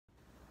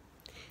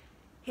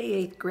Hey,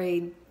 eighth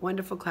grade,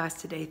 wonderful class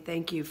today.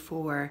 Thank you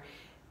for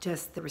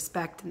just the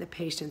respect and the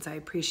patience. I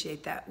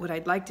appreciate that. What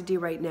I'd like to do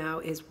right now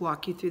is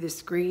walk you through the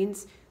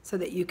screens so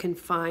that you can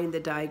find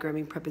the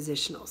diagramming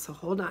prepositional. So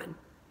hold on.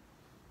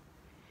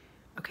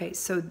 Okay,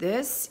 so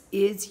this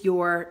is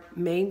your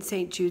main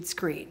St. Jude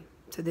screen.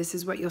 So this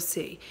is what you'll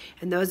see.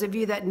 And those of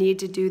you that need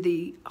to do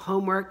the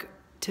homework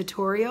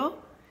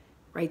tutorial,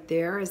 right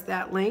there is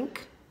that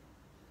link.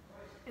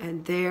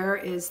 And there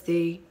is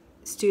the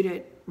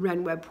student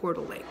RenWeb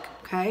portal link,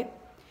 okay?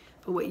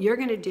 But what you're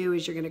gonna do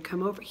is you're gonna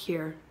come over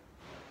here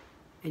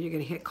and you're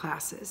gonna hit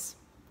classes.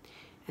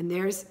 And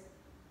there's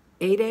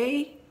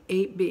 8A,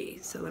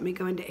 8B. So let me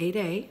go into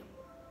 8A.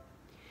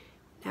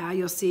 Now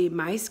you'll see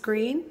my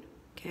screen,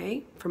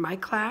 okay, for my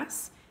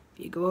class.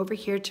 If you go over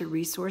here to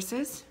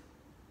resources,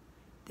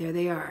 there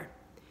they are.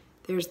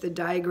 There's the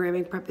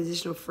diagramming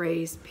prepositional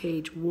phrase,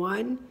 page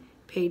 1,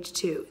 page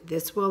 2.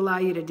 This will allow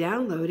you to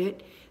download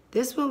it.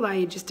 This will allow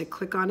you just to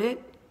click on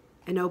it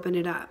and open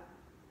it up.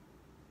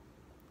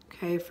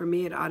 Okay, for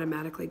me it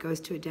automatically goes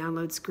to a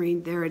download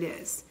screen. There it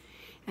is.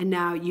 And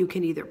now you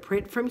can either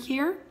print from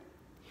here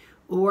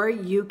or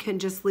you can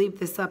just leave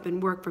this up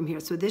and work from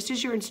here. So this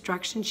is your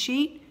instruction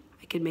sheet.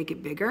 I can make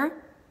it bigger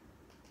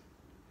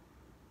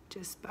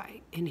just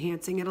by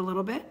enhancing it a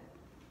little bit.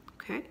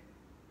 Okay,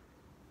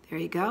 there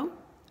you go.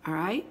 All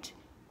right.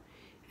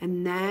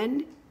 And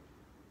then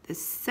the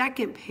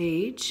second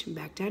page,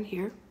 back down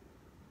here,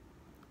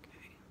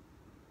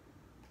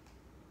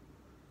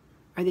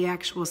 are the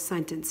actual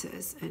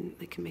sentences, and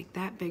I can make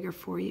that bigger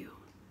for you.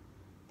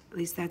 At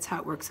least that's how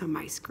it works on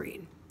my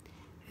screen.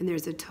 And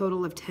there's a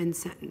total of 10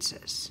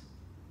 sentences.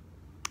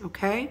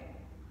 Okay?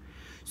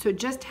 So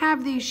just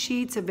have these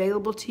sheets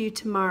available to you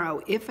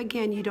tomorrow. If,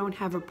 again, you don't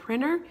have a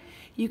printer,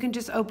 you can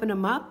just open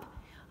them up.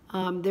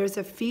 There's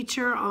a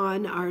feature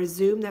on our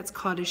Zoom that's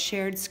called a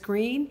shared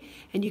screen,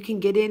 and you can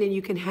get in and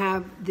you can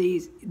have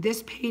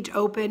this page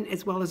open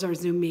as well as our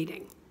Zoom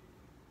meeting.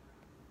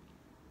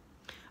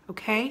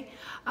 Okay,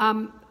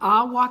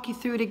 I'll walk you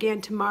through it again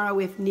tomorrow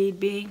if need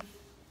be,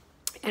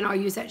 and I'll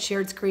use that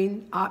shared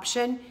screen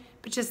option,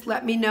 but just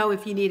let me know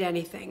if you need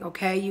anything,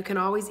 okay? You can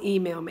always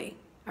email me,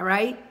 all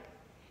right?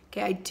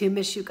 Okay, I do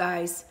miss you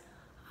guys.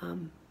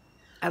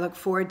 I look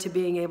forward to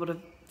being able to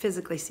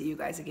physically see you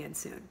guys again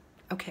soon.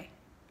 Okay,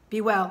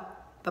 be well,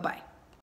 bye-bye.